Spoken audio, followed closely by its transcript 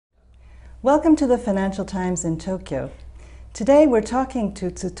Welcome to the Financial Times in Tokyo. Today we're talking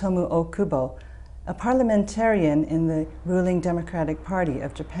to Tsutomu Okubo, a parliamentarian in the ruling Democratic Party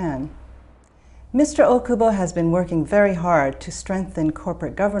of Japan. Mr. Okubo has been working very hard to strengthen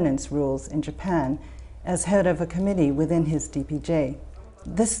corporate governance rules in Japan as head of a committee within his DPJ.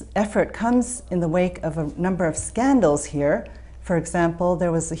 This effort comes in the wake of a number of scandals here. For example,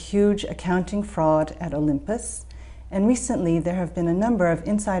 there was a huge accounting fraud at Olympus, and recently there have been a number of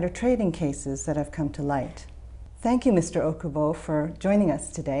insider trading cases that have come to light. Thank you, Mr. Okubo, for joining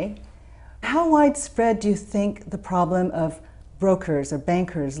us today. How widespread do you think the problem of brokers or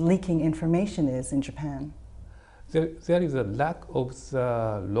bankers leaking information is in Japan? There is a lack of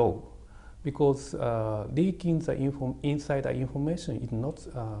the law because leaking the insider information is not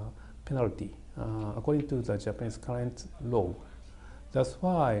a penalty according to the Japanese current law. That's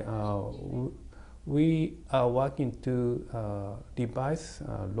why we are working to revise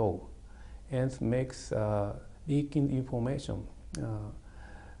law and makes leaking information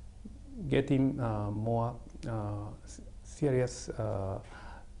getting more serious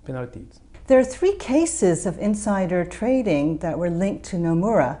penalties. There are 3 cases of insider trading that were linked to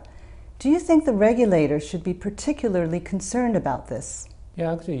Nomura. Do you think the regulators should be particularly concerned about this?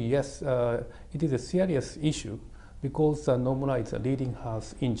 Yeah, actually, yes. It is a serious issue because Nomura is a leading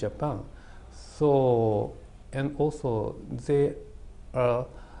house in Japan. So, and also they are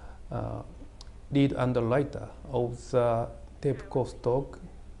lead underwriter of the TEPCO stock.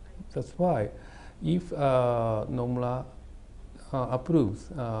 That's why if Nomura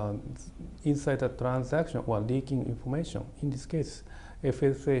approves insider transaction or leaking information, in this case,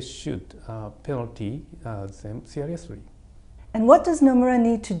 FSA should penalty them seriously. And what does Nomura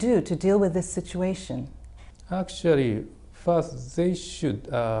need to do to deal with this situation? Actually, first they should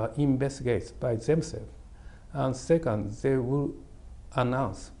investigate by themselves, and second, they will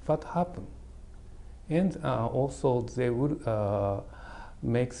announce what happened, and also they will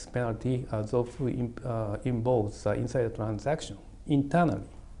make penalty those who involve the insider transaction internally.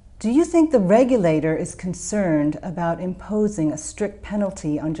 Do you think the regulator is concerned about imposing a strict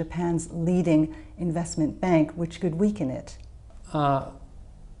penalty on Japan's leading investment bank, which could weaken it? I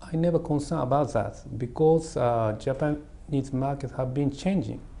never concerned about that because Japanese markets have been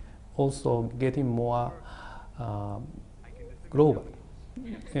changing, also getting more global,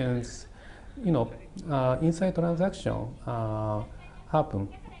 and inside transaction happen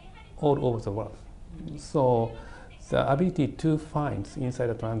all over the world. So the ability to find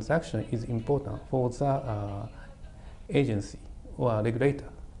inside transaction is important for the agency or regulator.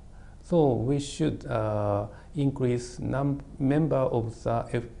 So we should increase member of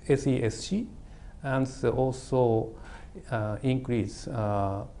the SESC and also increase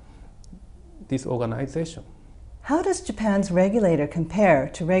this organization. How does Japan's regulator compare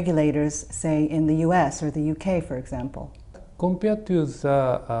to regulators, say, in the US or the UK, for example? Compared to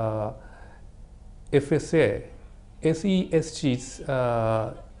the FSA, SESC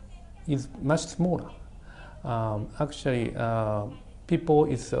is much smaller. Actually, people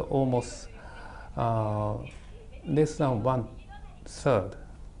is almost less than 1/3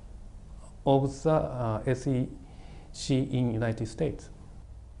 of the SEC in United States.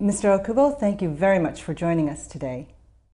 Mr. Okubo, thank you very much for joining us today.